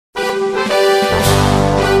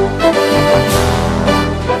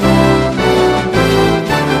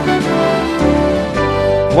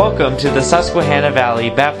Welcome to the Susquehanna Valley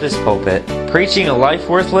Baptist Pulpit, preaching a life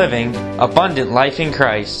worth living, abundant life in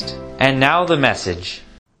Christ. And now the message.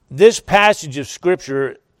 This passage of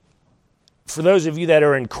Scripture, for those of you that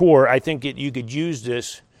are in core, I think you could use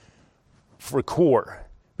this for core,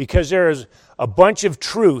 because there is a bunch of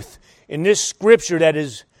truth in this Scripture that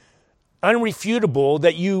is unrefutable,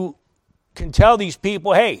 that you can tell these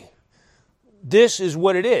people, hey, this is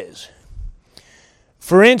what it is.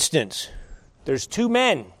 For instance, there's two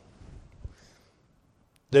men.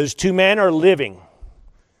 Those two men are living.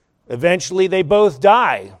 Eventually they both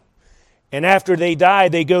die. And after they die,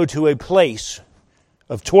 they go to a place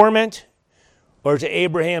of torment or to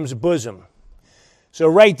Abraham's bosom. So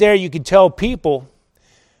right there you can tell people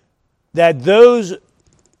that those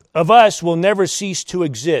of us will never cease to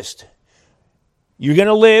exist. You're going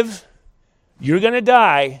to live, you're going to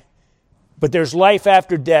die, but there's life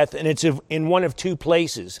after death, and it's in one of two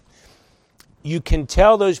places. You can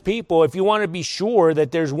tell those people, if you want to be sure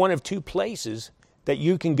that there's one of two places that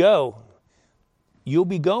you can go, you'll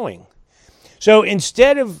be going. So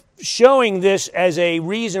instead of showing this as a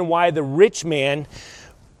reason why the rich man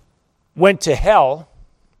went to hell,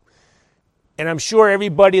 and I'm sure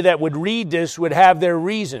everybody that would read this would have their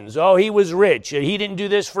reasons. Oh, he was rich. He didn't do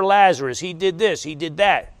this for Lazarus. He did this. He did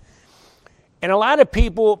that. And a lot of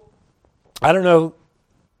people, I don't know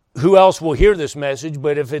who else will hear this message,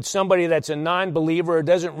 but if it's somebody that's a non-believer or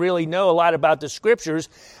doesn't really know a lot about the Scriptures,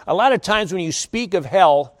 a lot of times when you speak of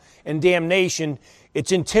hell and damnation,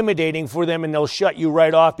 it's intimidating for them, and they'll shut you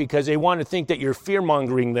right off because they want to think that you're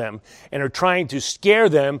fear-mongering them and are trying to scare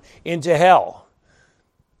them into hell.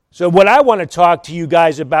 So what I want to talk to you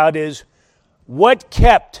guys about is what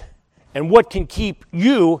kept and what can keep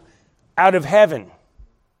you out of heaven.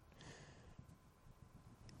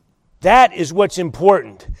 That is what's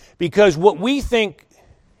important, because what we think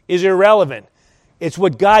is irrelevant. It's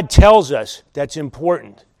what God tells us that's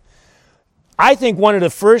important. I think one of the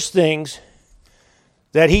first things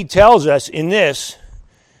that he tells us in this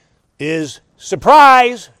is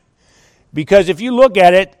surprise, because if you look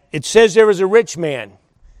at it, it says there was a rich man.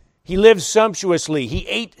 He lived sumptuously. He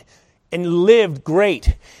ate and lived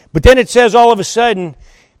great. But then it says all of a sudden,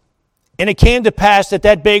 and it came to pass that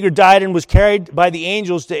that beggar died and was carried by the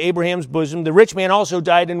angels to Abraham's bosom. The rich man also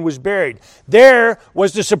died and was buried. There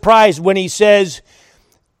was the surprise when he says,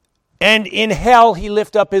 and in hell he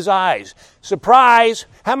lift up his eyes. Surprise.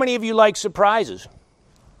 How many of you like surprises?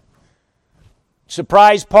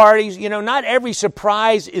 Surprise parties. You know, not every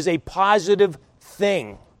surprise is a positive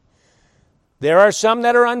thing. There are some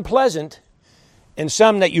that are unpleasant and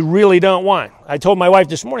some that you really don't want. I told my wife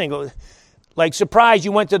this morning, like, surprise,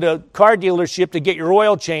 you went to the car dealership to get your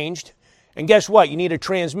oil changed, and guess what? You need a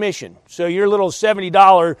transmission. So your little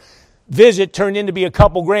 $70 visit turned into be a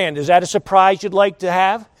couple grand. Is that a surprise you'd like to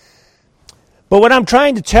have? But what I'm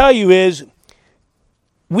trying to tell you is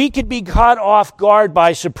we could be caught off guard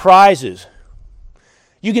by surprises.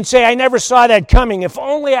 You can say, I never saw that coming. If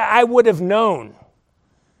only I would have known.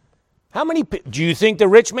 How many, do you think the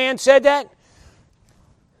rich man said that?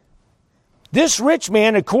 This rich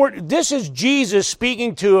man, this is Jesus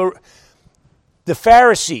speaking to the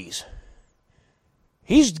Pharisees.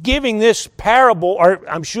 He's giving this parable, or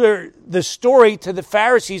I'm sure the story, to the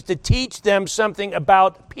Pharisees to teach them something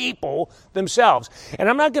about people themselves. And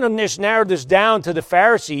I'm not going to just narrow this down to the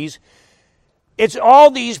Pharisees. It's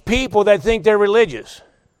all these people that think they're religious.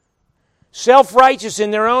 Self-righteous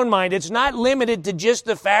in their own mind. It's not limited to just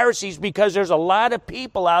the Pharisees, because there's a lot of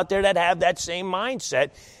people out there that have that same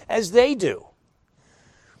mindset as they do.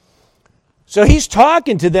 So he's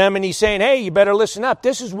talking to them and he's saying, hey, you better listen up.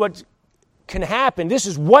 This is what can happen. This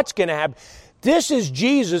is what's going to happen. This is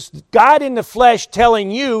Jesus, God in the flesh,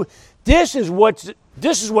 telling you this is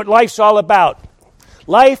what life's all about.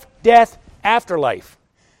 Life, death, afterlife.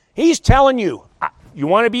 He's telling you, you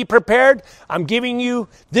want to be prepared? I'm giving you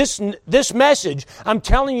this message. I'm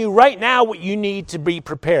telling you right now what you need to be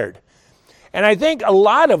prepared. And I think a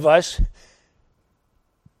lot of us,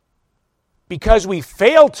 because we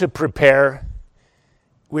fail to prepare,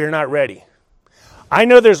 we're not ready. I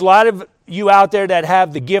know there's a lot of you out there that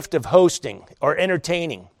have the gift of hosting or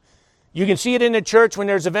entertaining. You can see it in the church when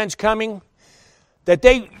there's events coming, that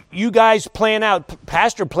you guys plan out,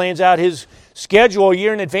 pastor plans out his schedule a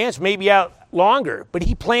year in advance, maybe out longer, but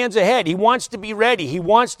he plans ahead. He wants to be ready. He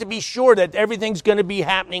wants to be sure that everything's going to be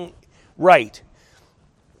happening right.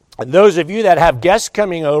 And those of you that have guests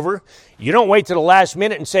coming over, you don't wait to the last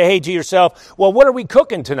minute and say, hey, to yourself, well, what are we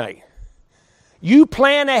cooking tonight? You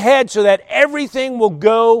plan ahead so that everything will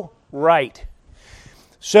go right.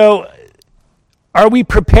 So, are we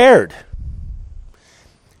prepared?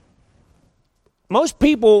 most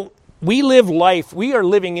people, we live life, we are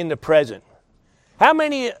living in the present. How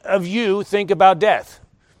many of you think about death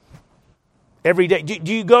every day?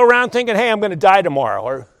 Do you go around thinking, hey, I'm going to die tomorrow?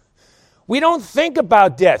 Or we don't think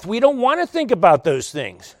about death. We don't want to think about those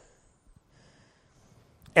things.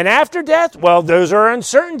 And after death, well, those are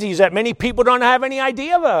uncertainties that many people don't have any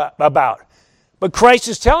idea about. But Christ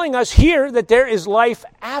is telling us here that there is life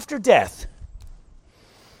after death.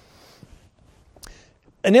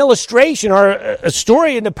 An illustration or a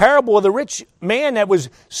story in the parable of the rich man that was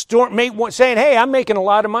saying, hey, I'm making a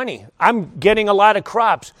lot of money. I'm getting a lot of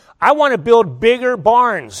crops. I want to build bigger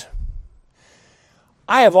barns.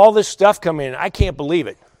 I have all this stuff coming in. I can't believe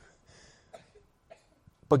it.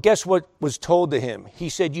 But guess what was told to him? He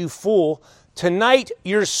said, you fool, tonight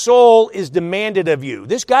your soul is demanded of you.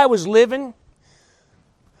 This guy was living.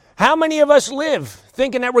 How many of us live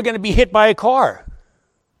thinking that we're going to be hit by a car?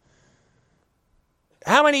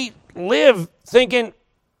 How many live thinking,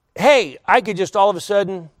 hey, I could just all of a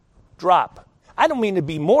sudden drop? I don't mean to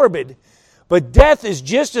be morbid, but death is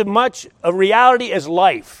just as much a reality as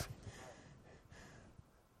life.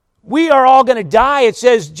 We are all going to die. It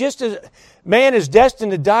says just as man is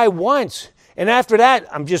destined to die once. And after that,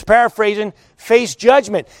 I'm just paraphrasing, face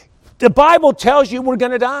judgment. The Bible tells you we're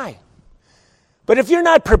going to die. But if you're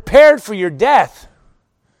not prepared for your death,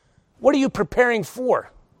 what are you preparing for?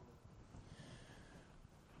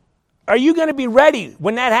 Are you going to be ready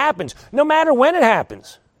when that happens, no matter when it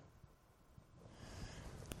happens?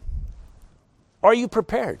 Are you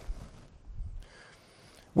prepared?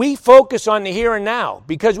 We focus on the here and now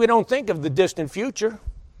because we don't think of the distant future.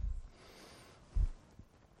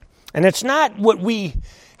 And it's not what we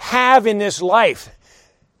have in this life.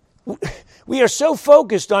 We are so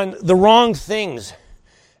focused on the wrong things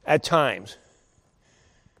at times.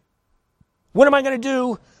 What am I going to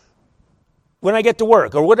do when I get to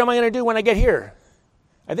work? Or what am I going to do when I get here?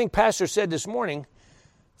 I think Pastor said this morning,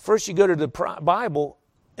 first you go to the Bible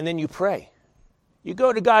and then you pray. You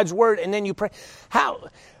go to God's Word and then you pray. How?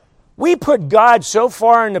 We put God so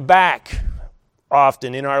far in the back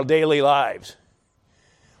often in our daily lives.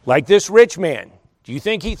 Like this rich man. Do you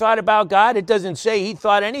think he thought about God? It doesn't say he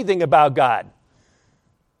thought anything about God.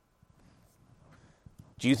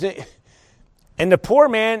 Do you think? And the poor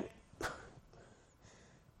man,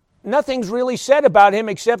 nothing's really said about him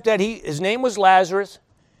except that his name was Lazarus.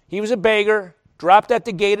 He was a beggar, dropped at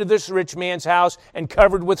the gate of this rich man's house and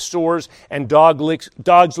covered with sores, and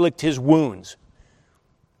dogs licked his wounds.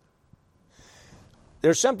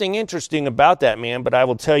 There's something interesting about that man, but I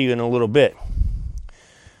will tell you in a little bit.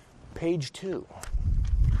 Page 2.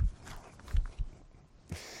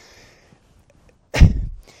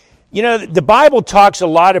 You know, the Bible talks a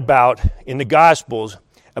lot about, in the Gospels,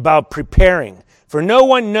 about preparing. For no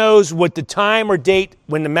one knows what the time or date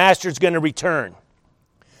when the Master's going to return.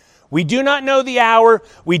 We do not know the hour.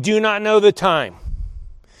 We do not know the time.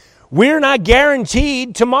 We're not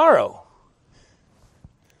guaranteed tomorrow.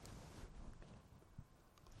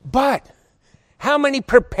 But how many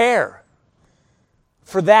prepare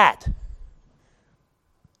for that?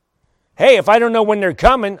 Hey, if I don't know when they're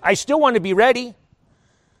coming, I still want to be ready.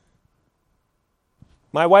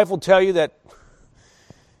 My wife will tell you that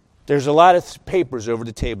there's a lot of papers over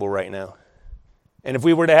the table right now. And if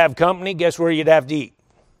we were to have company, guess where you'd have to eat?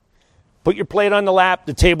 Put your plate on the lap,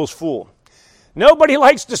 the table's full. Nobody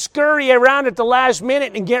likes to scurry around at the last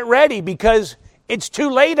minute and get ready because it's too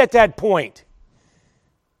late at that point.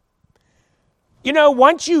 You know,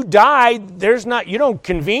 once you die, you don't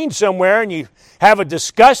convene somewhere and you have a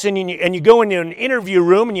discussion and you go into an interview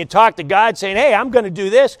room and you talk to God saying, hey, I'm going to do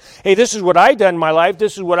this. Hey, this is what I've done in my life.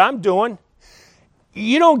 This is what I'm doing.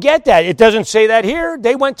 You don't get that. It doesn't say that here.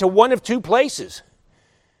 They went to one of two places.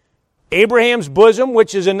 Abraham's bosom,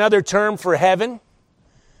 which is another term for heaven,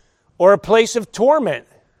 or a place of torment,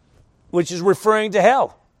 which is referring to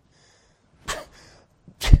hell.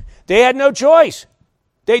 They had no choice.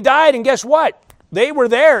 They died, and guess what? They were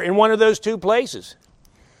there in one of those two places.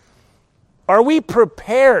 Are we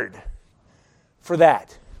prepared for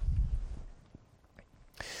that?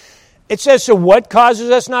 It says, so what causes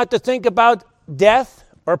us not to think about death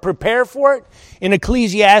or prepare for it? In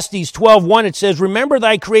Ecclesiastes 12:1, it says, remember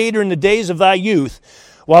thy Creator in the days of thy youth,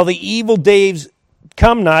 while the evil days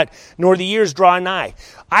come not, nor the years draw nigh.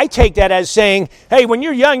 I take that as saying, hey, when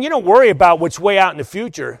you're young, you don't worry about what's way out in the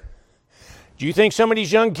future. Do you think some of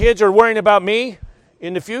these young kids are worrying about me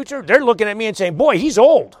in the future? They're looking at me and saying, boy, he's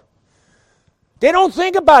old. They don't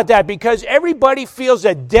think about that because everybody feels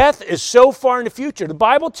that death is so far in the future. The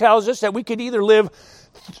Bible tells us that we could either live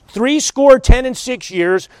 70, 10, and 6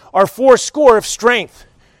 years or 80 if strength,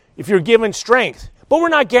 if you're given strength. But we're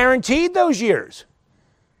not guaranteed those years.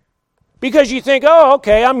 Because you think, oh,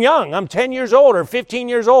 okay, I'm young. I'm 10 years old or 15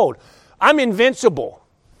 years old. I'm invincible.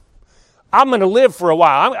 I'm going to live for a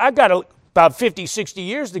while. I've got about 50, 60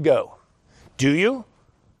 years to go. Do you?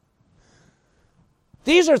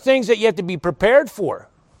 These are things that you have to be prepared for.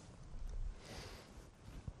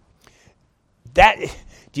 Do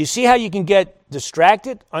you see how you can get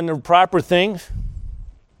distracted on the proper things?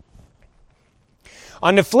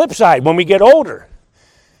 On the flip side, when we get older,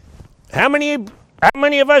 how many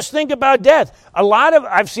of us think about death?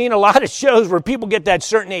 I've seen a lot of shows where people get that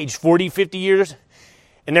certain age, 40, 50 years,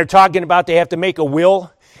 and they're talking about they have to make a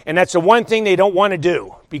will, and that's the one thing they don't want to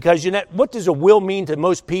do. Because what does a will mean to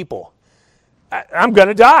most people? I'm going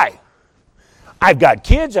to die. I've got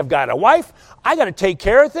kids, I've got a wife, I got to take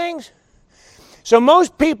care of things. So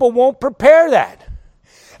most people won't prepare that.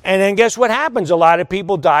 And then guess what happens? A lot of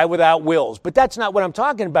people die without wills. But that's not what I'm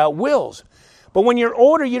talking about, wills. But when you're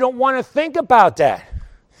older, you don't want to think about that.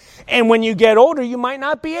 And when you get older, you might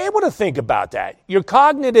not be able to think about that. Your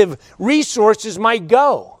cognitive resources might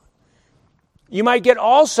go. You might get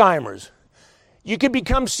Alzheimer's. You could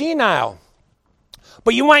become senile.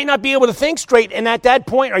 But you might not be able to think straight. And at that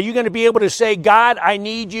point, are you going to be able to say, God, I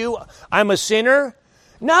need you. I'm a sinner?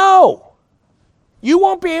 No. You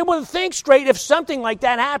won't be able to think straight if something like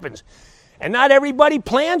that happens. And not everybody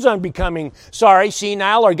plans on becoming,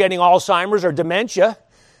 senile or getting Alzheimer's or dementia.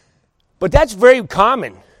 But that's very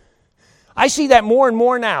common. I see that more and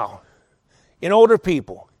more now in older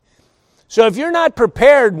people. So if you're not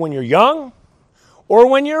prepared when you're young or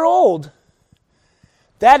when you're old,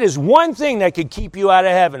 that is one thing that could keep you out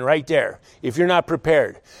of heaven right there, if you're not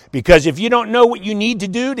prepared. Because if you don't know what you need to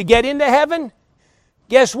do to get into heaven,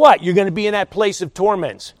 guess what? You're going to be in that place of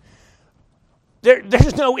torments.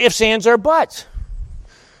 There's no ifs, ands, or buts.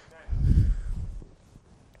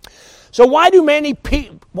 So why do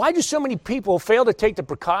so many people fail to take the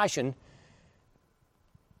precaution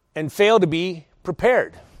and fail to be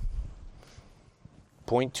prepared?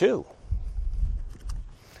 Point 2.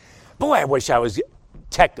 Boy, I wish I was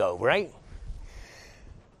Techco, right?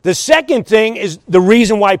 The second thing is the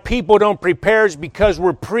reason why people don't prepare is because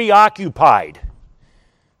we're preoccupied.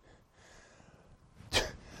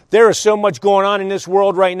 There is so much going on in this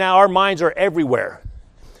world right now. Our minds are everywhere.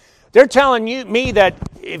 They're telling me that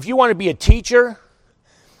if you want to be a teacher,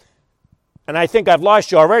 and I think I've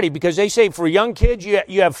lost you already, because they say for young kids,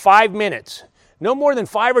 you have 5 minutes. No more than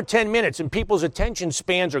 5 or 10 minutes, and people's attention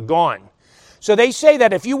spans are gone. So they say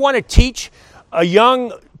that if you want to teach a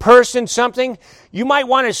young person something, you might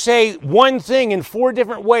want to say one thing in 4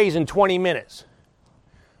 different ways in 20 minutes.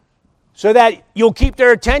 So that you'll keep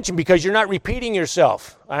their attention because you're not repeating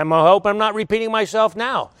yourself. I hope I'm not repeating myself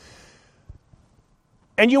now.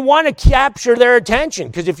 And you want to capture their attention,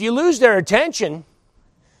 because if you lose their attention,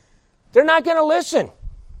 they're not going to listen.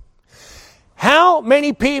 How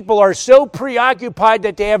many people are so preoccupied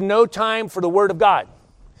that they have no time for the Word of God?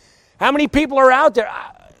 How many people are out there?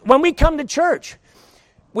 When we come to church,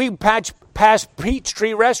 we pass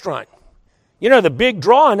Peachtree Restaurant. You know, the big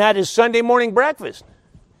draw on that is Sunday morning breakfast.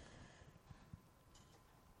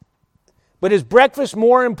 But is breakfast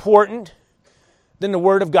more important than the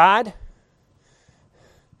Word of God?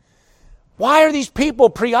 Why are these people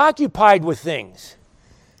preoccupied with things?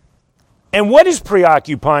 And what is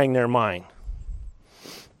preoccupying their mind?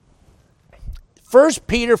 1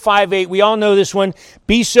 Peter 5:8, we all know this one.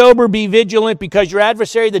 Be sober, be vigilant, because your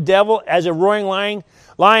adversary, the devil, as a roaring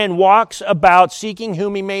lion walks about seeking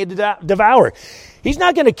whom he may devour. He's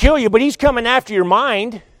not going to kill you, but he's coming after your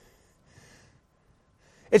mind.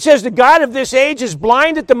 It says the God of this age has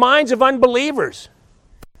blinded the minds of unbelievers.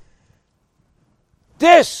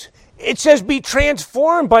 It says be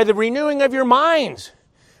transformed by the renewing of your minds.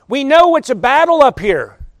 We know it's a battle up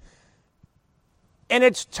here. And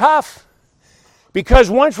it's tough. Because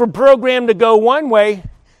once we're programmed to go one way,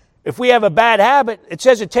 if we have a bad habit, it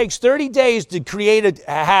says it takes 30 days to create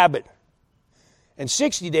a habit and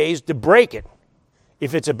 60 days to break it.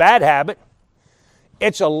 If it's a bad habit,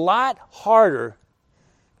 it's a lot harder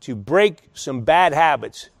to break some bad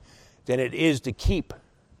habits than it is to keep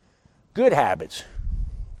good habits.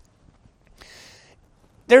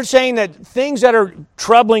 They're saying that things that are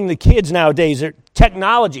troubling the kids nowadays are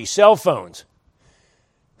technology, cell phones.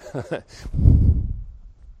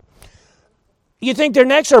 You think their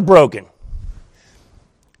necks are broken.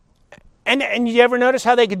 And you ever notice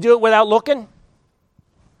how they could do it without looking?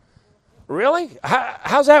 Really?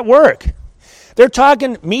 How's that work? They're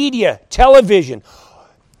talking media, television.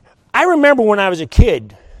 I remember when I was a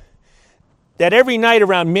kid that every night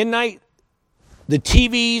around midnight, the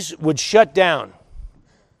TVs would shut down.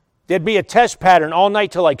 There'd be a test pattern all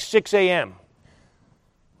night till like 6 a.m.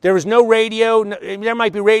 There was no radio. There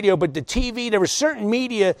might be radio, but the TV, there were certain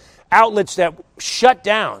media outlets that shut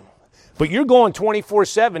down. But you're going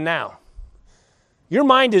 24/7 now. Your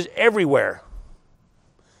mind is everywhere.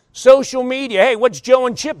 Social media. Hey, what's Joe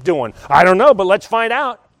and Chip doing? I don't know, but let's find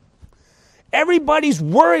out. Everybody's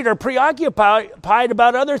worried or preoccupied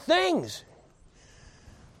about other things.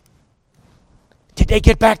 Did they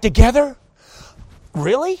get back together?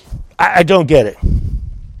 Really? I don't get it.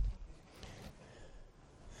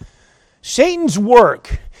 Satan's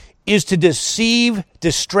work is to deceive,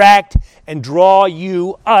 distract, and draw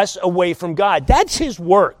us away from God. That's his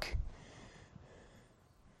work.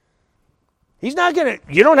 He's not going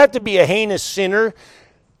to, you don't have to be a heinous sinner.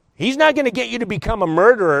 He's not going to get you to become a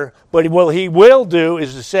murderer, but what he will do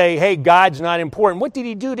is to say, hey, God's not important. What did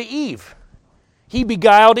he do to Eve? He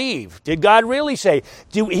beguiled Eve. Did God really say?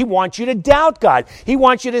 He wants you to doubt God. He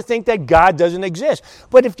wants you to think that God doesn't exist.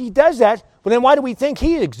 But if he does that, well, then why do we think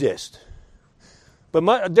he exists?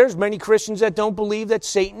 But there's many Christians that don't believe that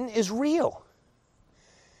Satan is real.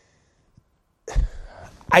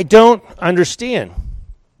 I don't understand.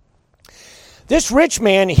 This rich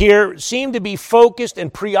man here seemed to be focused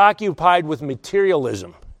and preoccupied with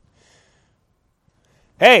materialism.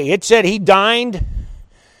 Hey, it said he dined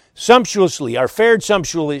sumptuously or fared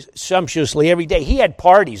sumptuously every day. He had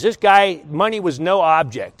parties. This guy, money was no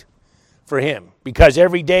object for him because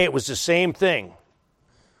every day it was the same thing.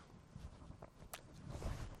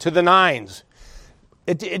 To the nines.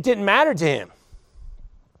 It didn't matter to him.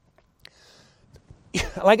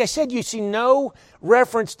 Like I said, you see no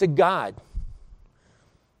reference to God.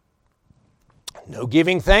 No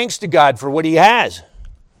giving thanks to God for what he has.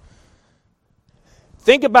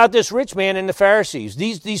 Think about this rich man and the Pharisees.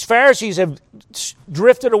 These Pharisees have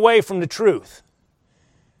drifted away from the truth.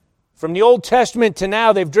 From the Old Testament to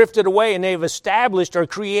now, they've drifted away and they've established or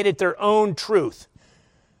created their own truth.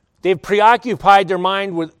 They've preoccupied their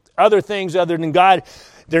mind with other things other than God.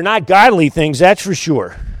 They're not godly things, that's for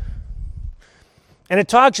sure. And it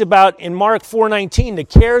talks about in Mark 4:19, the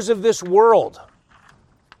cares of this world,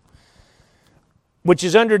 which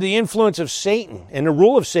is under the influence of Satan and the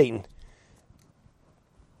rule of Satan,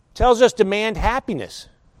 tells us demand happiness.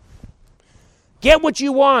 Get what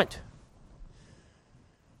you want.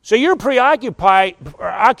 So your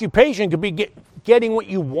occupation could be getting what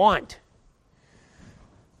you want.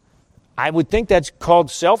 I would think that's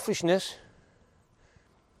called selfishness.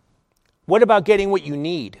 What about getting what you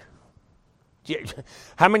need?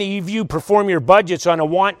 How many of you perform your budgets on a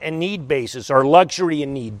want and need basis or luxury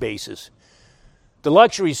and need basis? The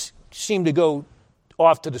luxuries seem to go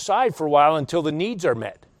off to the side for a while until the needs are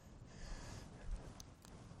met.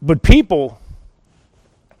 But people,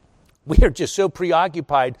 we are just so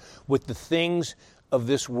preoccupied with the things of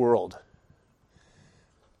this world.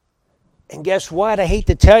 And guess what? I hate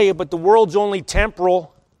to tell you, but the world's only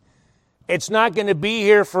temporal. It's not going to be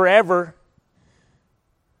here forever.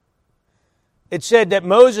 It said that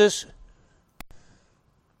Moses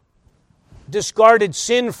discarded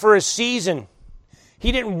sin for a season.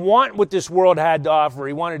 He didn't want what this world had to offer.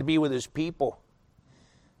 He wanted to be with his people.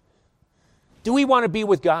 Do we want to be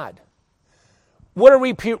with God? What are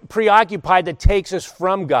we preoccupied that takes us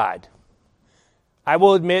from God? I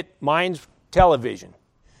will admit, mine's television.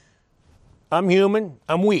 I'm human,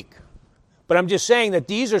 I'm weak. But I'm just saying that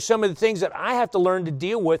these are some of the things that I have to learn to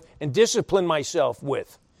deal with and discipline myself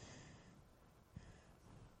with.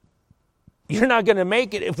 You're not going to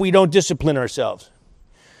make it if we don't discipline ourselves.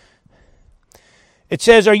 It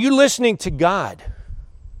says, are you listening to God?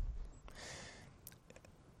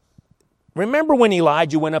 Remember when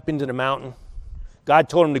Elijah went up into the mountain? God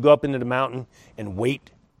told him to go up into the mountain and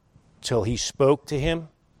wait till he spoke to him.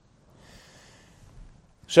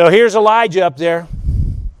 So here's Elijah up there.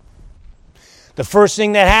 The first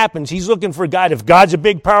thing that happens, he's looking for God. If God's a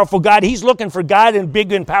big, powerful God, he's looking for God in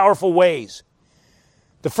big and powerful ways.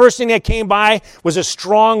 The first thing that came by was a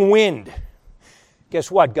strong wind. Guess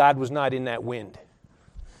what? God was not in that wind.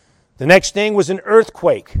 The next thing was an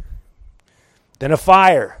earthquake, then a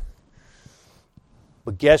fire.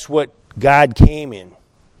 But guess what God came in?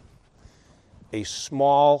 A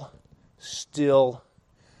small, still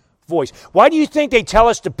voice. Why do you think they tell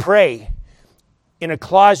us to pray in a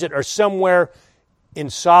closet or somewhere in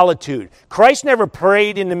solitude? Christ never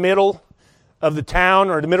prayed in the middle of the town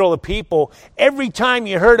or the middle of the people. Every time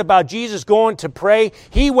you heard about Jesus going to pray,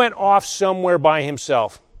 he went off somewhere by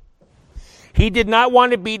himself. He did not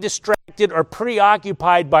want to be distracted or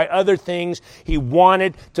preoccupied by other things. He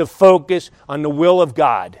wanted to focus on the will of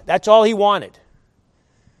God. That's all he wanted.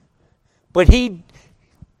 But he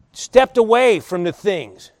stepped away from the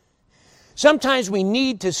things. Sometimes we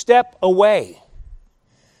need to step away.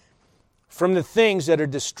 from the things that are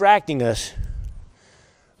distracting us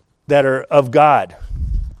that are of God.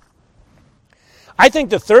 I think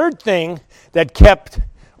the third thing that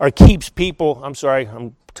keeps people, I'm sorry,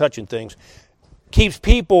 I'm touching things, keeps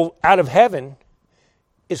people out of heaven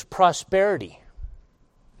is prosperity.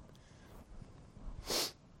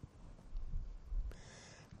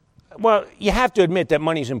 Well, you have to admit that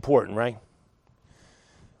money's important, right?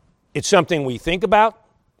 It's something we think about.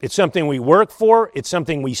 It's something we work for. It's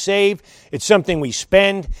something we save. It's something we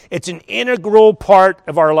spend. It's an integral part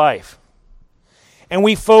of our life. And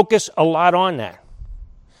we focus a lot on that.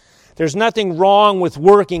 There's nothing wrong with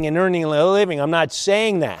working and earning a living. I'm not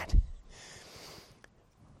saying that.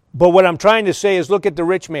 But what I'm trying to say is look at the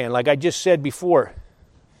rich man, like I just said before.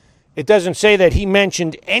 It doesn't say that he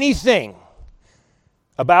mentioned anything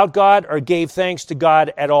about God or gave thanks to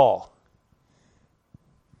God at all.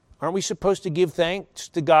 Aren't we supposed to give thanks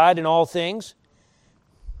to God in all things?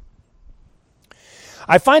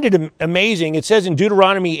 I find it amazing. It says in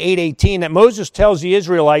Deuteronomy 8:18 that Moses tells the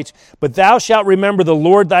Israelites, "But thou shalt remember the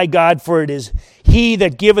Lord thy God, for it is he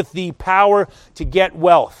that giveth thee power to get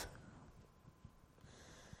wealth."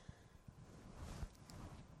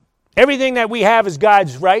 Everything that we have is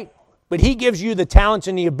God's, right? But he gives you the talents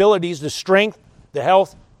and the abilities, the strength, the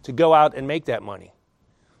health to go out and make that money.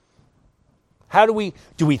 How do we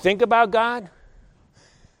think about God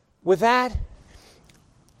with that?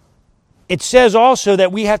 It says also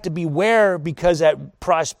that we have to beware because that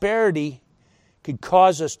prosperity could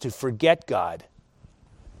cause us to forget God.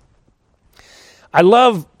 I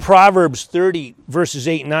love Proverbs 30, verses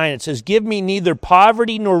 8 and 9. It says, "Give me neither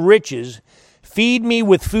poverty nor riches. Feed me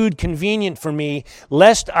with food convenient for me,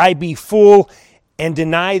 lest I be full and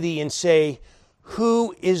deny thee and say,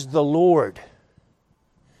 Who is the Lord?"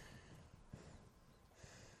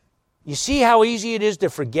 You see how easy it is to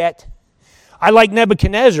forget? I like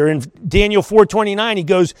Nebuchadnezzar in Daniel 4:29. He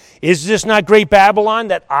goes, "Is this not great Babylon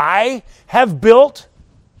that I have built?"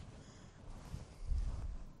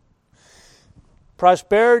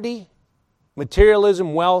 Prosperity,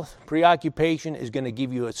 materialism, wealth, preoccupation is going to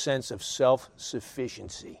give you a sense of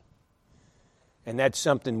self-sufficiency. And that's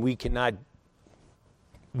something we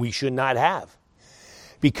should not have.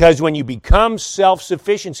 Because when you become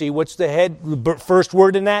self-sufficiency, what's the first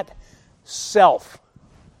word in that? Self.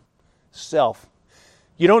 Self.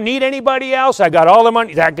 You don't need anybody else. I got all the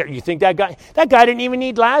money. You think that guy didn't even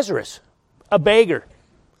need Lazarus, a beggar.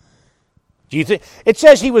 Do you think it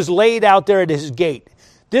says he was laid out there at his gate?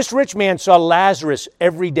 This rich man saw Lazarus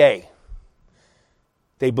every day.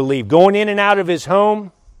 They believe going in and out of his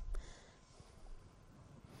home.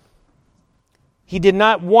 He did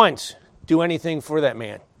not once do anything for that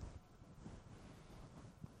man.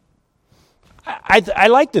 I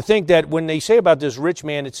like to think that when they say about this rich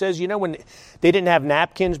man, it says, when they didn't have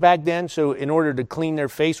napkins back then, so in order to clean their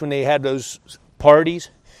face when they had those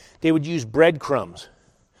parties, they would use breadcrumbs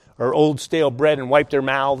or old stale bread and wipe their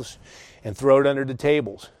mouths and throw it under the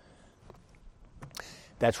tables.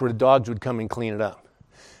 That's where the dogs would come and clean it up.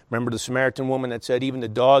 Remember the Samaritan woman that said, even the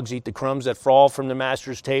dogs eat the crumbs that fall from the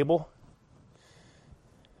master's table?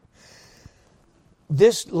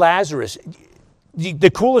 This Lazarus,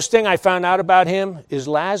 the coolest thing I found out about him is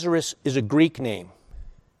Lazarus is a Greek name.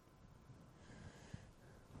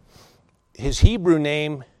 His Hebrew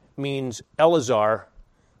name means Eleazar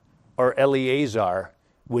or Eleazar,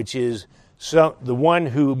 which is the one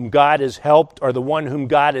whom God has helped or the one whom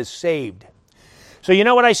God has saved. So you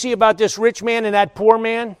know what I see about this rich man and that poor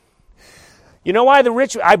man? You know why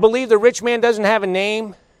I believe the rich man doesn't have a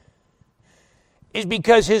name? Is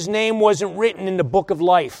because his name wasn't written in the book of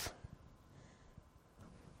life.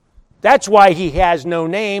 That's why he has no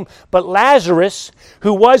name. But Lazarus,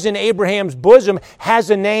 who was in Abraham's bosom, has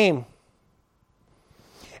a name.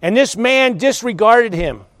 And this man disregarded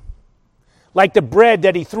him, like the bread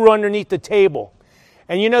that he threw underneath the table.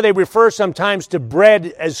 And they refer sometimes to bread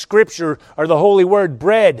as Scripture or the Holy Word,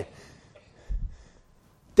 bread.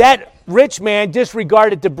 That rich man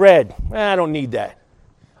disregarded the bread. I don't need that.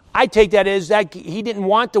 I take that as that he didn't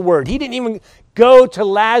want the word. He didn't even go to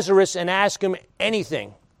Lazarus and ask him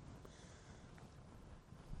anything.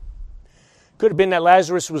 Could have been that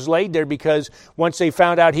Lazarus was laid there because once they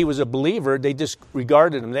found out he was a believer, they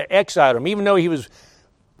disregarded him. They exiled him. Even though he was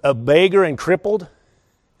a beggar and crippled,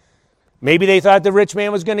 maybe they thought the rich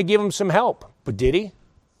man was going to give him some help. But did he?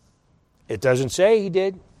 It doesn't say he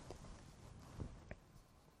did.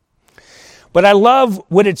 But I love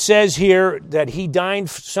what it says here, that he dined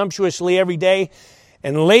sumptuously every day.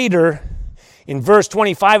 And later, in verse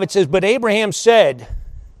 25, it says, "But Abraham said,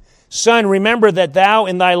 Son, remember that thou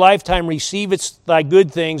in thy lifetime receivest thy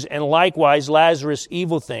good things, and likewise Lazarus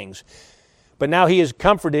evil things." but now he is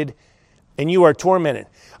comforted and you are tormented.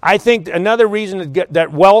 I think another reason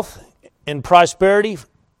that wealth and prosperity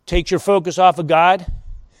takes your focus off of God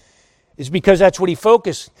is because that's what he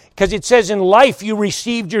focused. Because it says in life you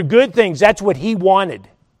received your good things. That's what he wanted.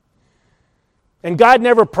 And God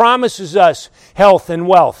never promises us health and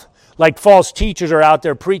wealth like false teachers are out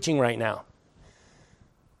there preaching right now.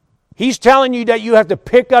 He's telling you that you have to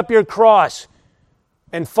pick up your cross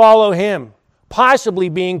and follow him, possibly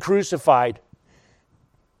being crucified.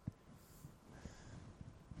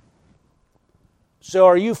 So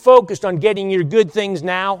are you focused on getting your good things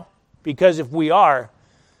now? Because if we are,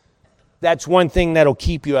 that's one thing that'll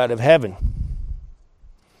keep you out of heaven.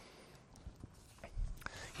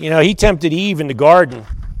 You know, he tempted Eve in the garden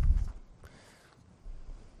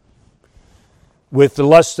with the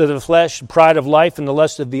lust of the flesh, the pride of life, and the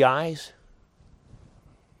lust of the eyes.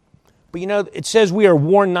 But you know, it says we are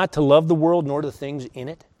warned not to love the world nor the things in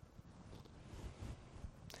it.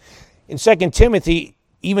 In 2 Timothy,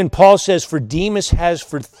 even Paul says, "For Demas has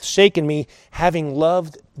forsaken me, having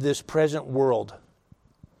loved this present world."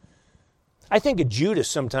 I think of Judas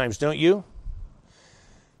sometimes, don't you?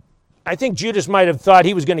 I think Judas might have thought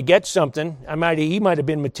he was going to get something. He might have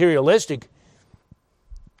been materialistic.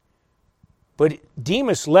 But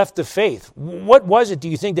Demas left the faith. What was it, do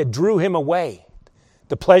you think, that drew him away?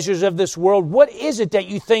 The pleasures of this world? What is it that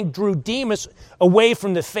you think drew Demas away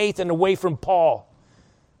from the faith and away from Paul?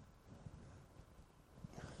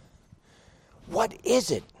 What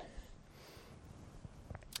is it?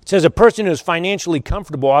 It says a person who is financially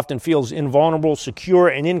comfortable often feels invulnerable, secure,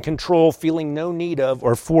 and in control, feeling no need of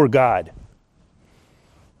or for God.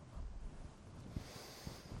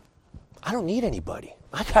 I don't need anybody.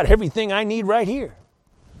 I got everything I need right here.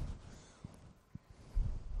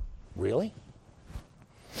 Really?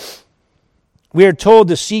 We are told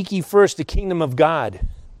to seek ye first the kingdom of God.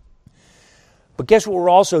 But guess what we're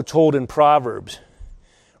also told in Proverbs?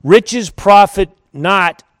 Riches profit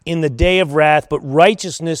not in the day of wrath, but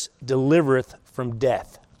righteousness delivereth from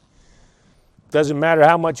death. Doesn't matter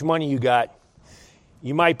how much money you got.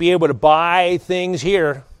 You might be able to buy things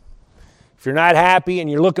here. If you're not happy and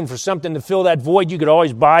you're looking for something to fill that void, you could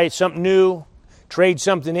always buy something new, trade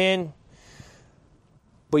something in.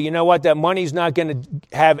 But you know what? That money's not going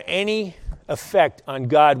to have any effect on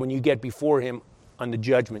God when you get before him on the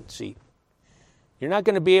judgment seat. You're not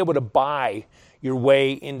going to be able to buy your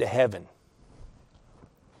way into heaven.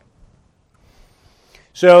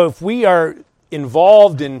 So if we are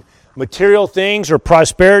involved in material things or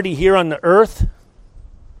prosperity here on the earth,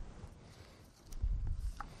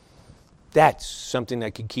 that's something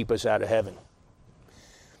that could keep us out of heaven.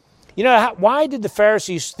 You know, why did the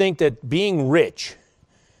Pharisees think that being rich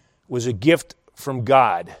was a gift from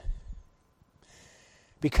God?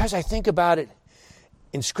 Because I think about it,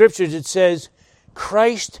 in Scriptures it says,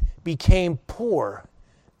 Christ became poor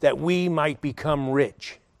that we might become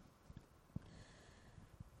rich.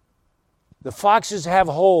 The foxes have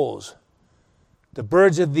holes. The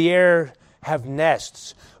birds of the air have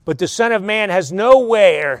nests. But the Son of Man has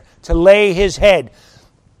nowhere to lay his head.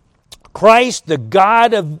 Christ, the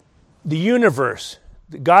God of the universe,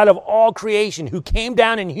 the God of all creation, who came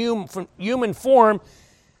down in human form,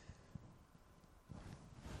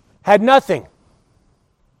 had nothing.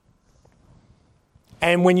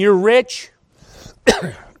 And when you're rich,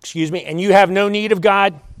 and you have no need of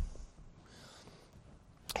God,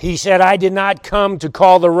 he said, I did not come to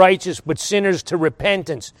call the righteous, but sinners to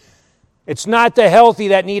repentance. It's not the healthy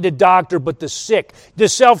that need a doctor, but the sick. The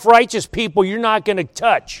self-righteous people you're not going to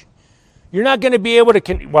touch. You're not going to be able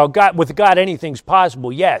to, with God anything's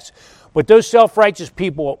possible, yes. But those self-righteous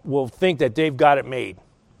people will think that they've got it made.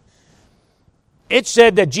 It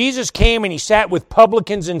said that Jesus came and he sat with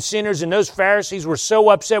publicans and sinners, and those Pharisees were so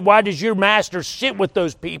upset. Why does your master sit with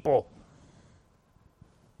those people?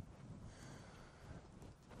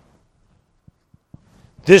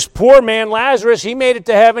 This poor man, Lazarus, he made it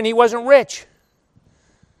to heaven. He wasn't rich.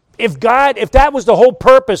 If that was the whole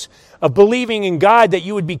purpose of believing in God, that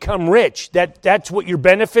you would become rich, that's what your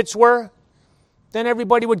benefits were, then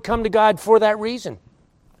everybody would come to God for that reason.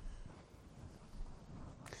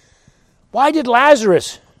 Why did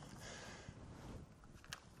Lazarus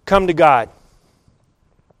come to God?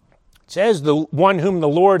 It says, the one whom the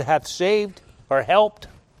Lord hath saved or helped.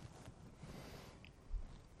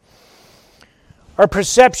 Our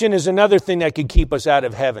perception is another thing that could keep us out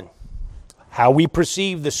of heaven. How we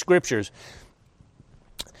perceive the Scriptures.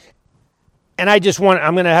 And I'm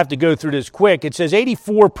going to have to go through this quick. It says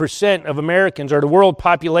 84% of Americans, or the world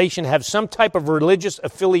population, have some type of religious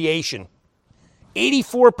affiliation.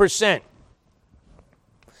 84%. It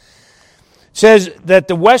says that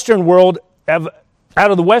the Western world out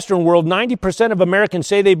of the Western world, 90% of Americans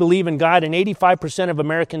say they believe in God, and 85% of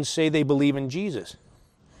Americans say they believe in Jesus.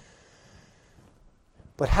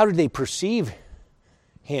 But how do they perceive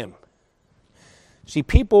him? See,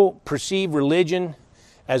 people perceive religion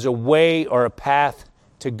as a way or a path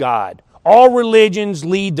to God. All religions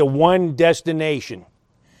lead to one destination.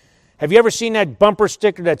 Have you ever seen that bumper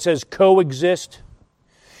sticker that says coexist?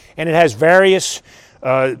 And it has various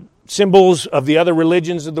symbols of the other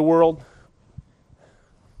religions of the world.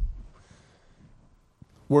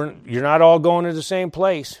 You're not all going to the same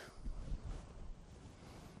place.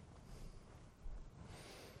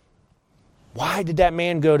 Why did that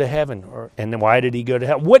man go to heaven? And then why did he go to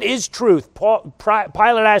hell? What is truth?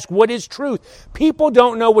 Pilate asked, what is truth? People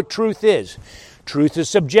don't know what truth is. Truth is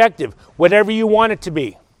subjective, whatever you want it to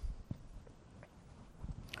be.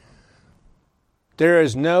 There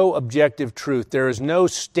is no objective truth. There is no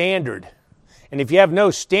standard. And if you have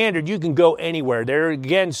no standard, you can go anywhere. There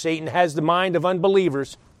again, Satan has the mind of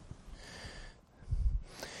unbelievers.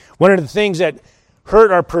 One of the things that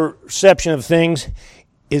hurt our perception of things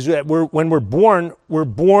is that when we're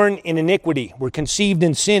born in iniquity. We're conceived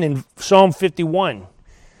in sin in Psalm 51.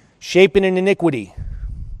 Shapen in iniquity.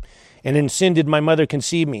 And in sin did my mother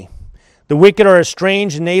conceive me. The wicked are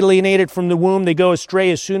estranged and alienated from the womb. They go astray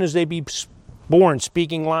as soon as they be born,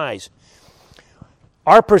 speaking lies.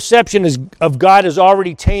 Our perception of God is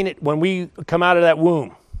already tainted when we come out of that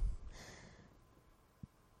womb.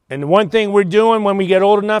 And the one thing we're doing when we get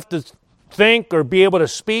old enough to think or be able to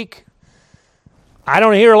speak, I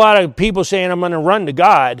don't hear a lot of people saying, I'm going to run to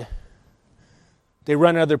God. They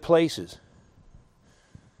run other places.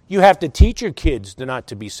 You have to teach your kids not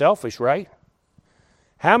to be selfish, right?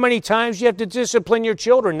 How many times do you have to discipline your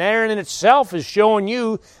children? That in itself is showing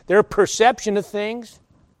you their perception of things.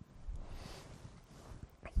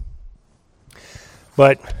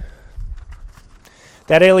 But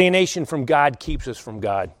that alienation from God keeps us from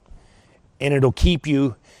God. And it'll keep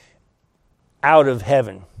you out of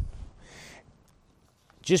heaven.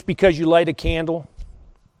 Just because you light a candle,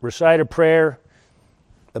 recite a prayer,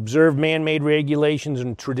 observe man-made regulations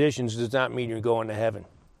and traditions does not mean you're going to heaven.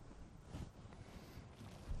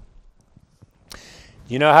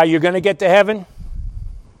 You know how you're going to get to heaven?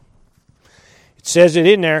 It says it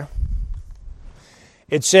in there.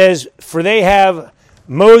 It says, for they have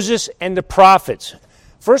Moses and the prophets.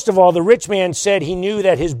 First of all, the rich man said he knew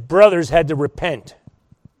that his brothers had to repent.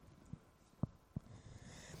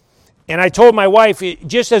 And I told my wife,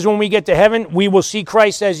 just as when we get to heaven, we will see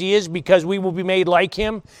Christ as he is because we will be made like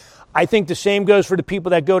him. I think the same goes for the people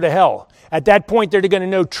that go to hell. At that point, they're going to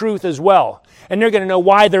know truth as well. And they're going to know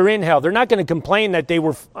why they're in hell. They're not going to complain that they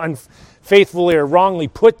were unfaithfully or wrongly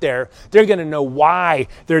put there. They're going to know why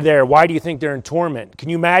they're there. Why do you think they're in torment? Can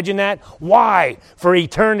you imagine that? Why? For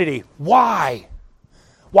eternity. Why?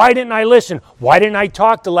 Why didn't I listen? Why didn't I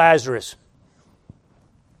talk to Lazarus?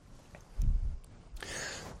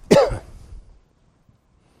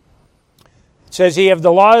 It says he have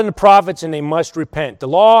the law and the prophets and they must repent. The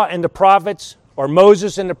law and the prophets, or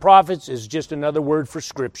Moses and the prophets, is just another word for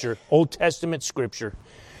Scripture, Old Testament Scripture.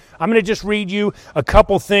 I'm going to just read you a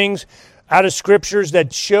couple things out of Scriptures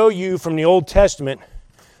that show you from the Old Testament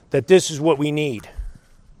that this is what we need.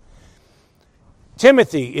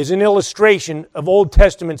 Timothy is an illustration of Old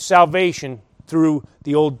Testament salvation through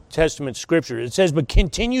the Old Testament Scripture. It says, but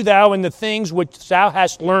continue thou in the things which thou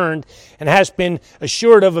hast learned and hast been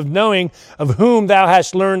assured of knowing of whom thou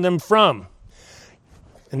hast learned them from.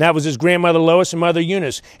 And that was his grandmother Lois and mother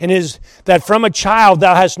Eunice. And is that from a child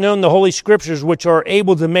thou hast known the Holy Scriptures, which are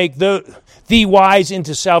able to make thee wise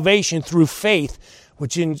into salvation through faith,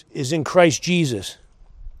 which is in Christ Jesus.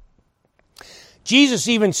 Jesus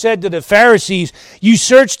even said to the Pharisees, you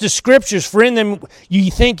search the Scriptures, for in them you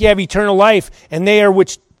think you have eternal life, and they are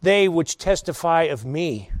which testify of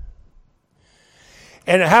me.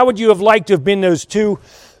 And how would you have liked to have been those two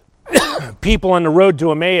people on the road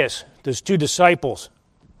to Emmaus, those two disciples,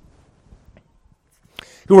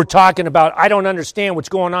 who were talking about, I don't understand what's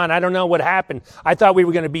going on. I don't know what happened. I thought we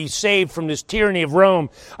were going to be saved from this tyranny of Rome.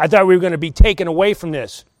 I thought we were going to be taken away from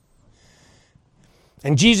this.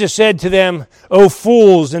 And Jesus said to them, O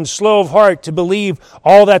fools and slow of heart to believe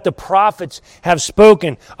all that the prophets have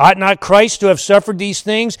spoken. Ought not Christ to have suffered these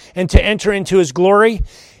things and to enter into his glory?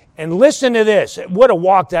 And listen to this. What a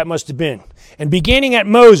walk that must have been. And beginning at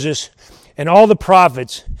Moses and all the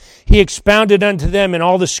prophets, he expounded unto them in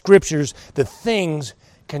all the Scriptures the things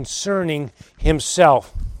concerning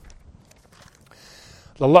himself.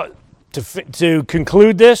 To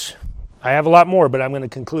conclude this, I have a lot more, but I'm going to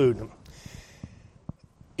conclude.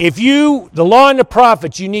 The law and the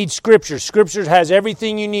prophets, you need Scripture. Scripture has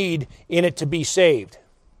everything you need in it to be saved.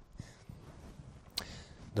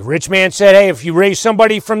 The rich man said, hey, if you raise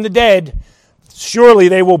somebody from the dead, surely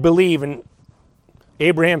they will believe. And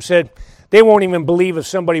Abraham said, they won't even believe if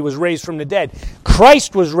somebody was raised from the dead.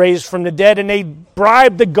 Christ was raised from the dead, and they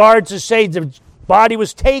bribed the guards to say the body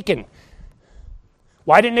was taken.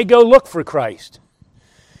 Why didn't they go look for Christ?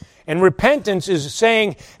 And repentance is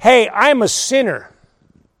saying, hey, I'm a sinner.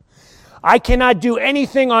 I cannot do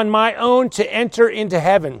anything on my own to enter into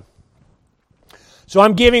heaven. So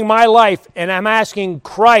I'm giving my life, and I'm asking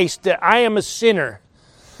Christ that I am a sinner.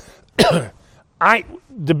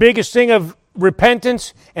 The biggest thing of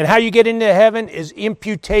repentance and how you get into heaven is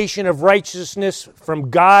imputation of righteousness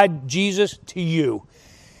from God, Jesus, to you.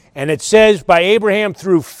 And it says by Abraham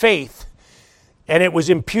through faith, and it was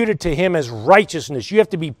imputed to him as righteousness. You have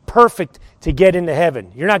to be perfect to get into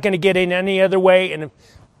heaven. You're not going to get in any other way. And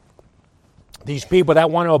these people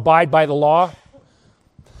that want to abide by the law,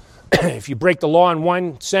 if you break the law in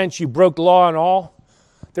one sense, you broke the law in all.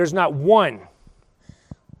 There's not one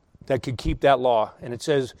that could keep that law. And it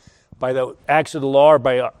says, by the acts of the law or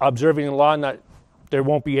by observing the law, there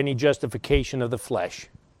won't be any justification of the flesh.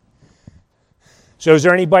 So is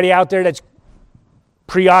there anybody out there that's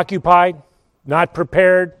preoccupied, not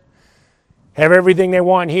prepared, have everything they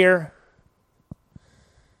want here?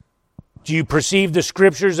 Do you perceive the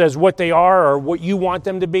Scriptures as what they are or what you want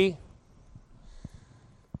them to be?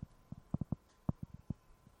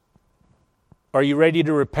 Are you ready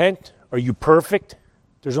to repent? Are you perfect?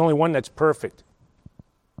 There's only one that's perfect.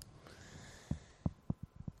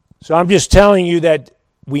 So I'm just telling you that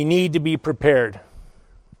we need to be prepared.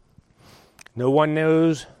 No one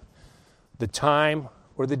knows the time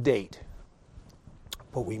or the date,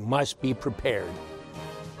 but we must be prepared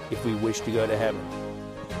if we wish to go to heaven.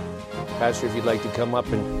 Pastor, if you'd like to come up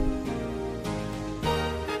and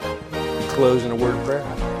close in a word of prayer.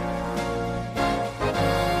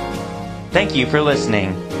 Thank you for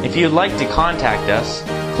listening. If you'd like to contact us,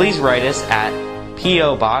 please write us at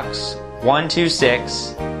P.O. Box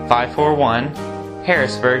 126-541,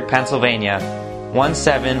 Harrisburg, Pennsylvania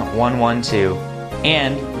 17112,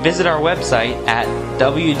 and visit our website at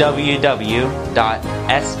www.svbcpa.org.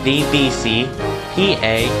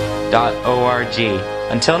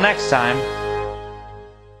 Until next time,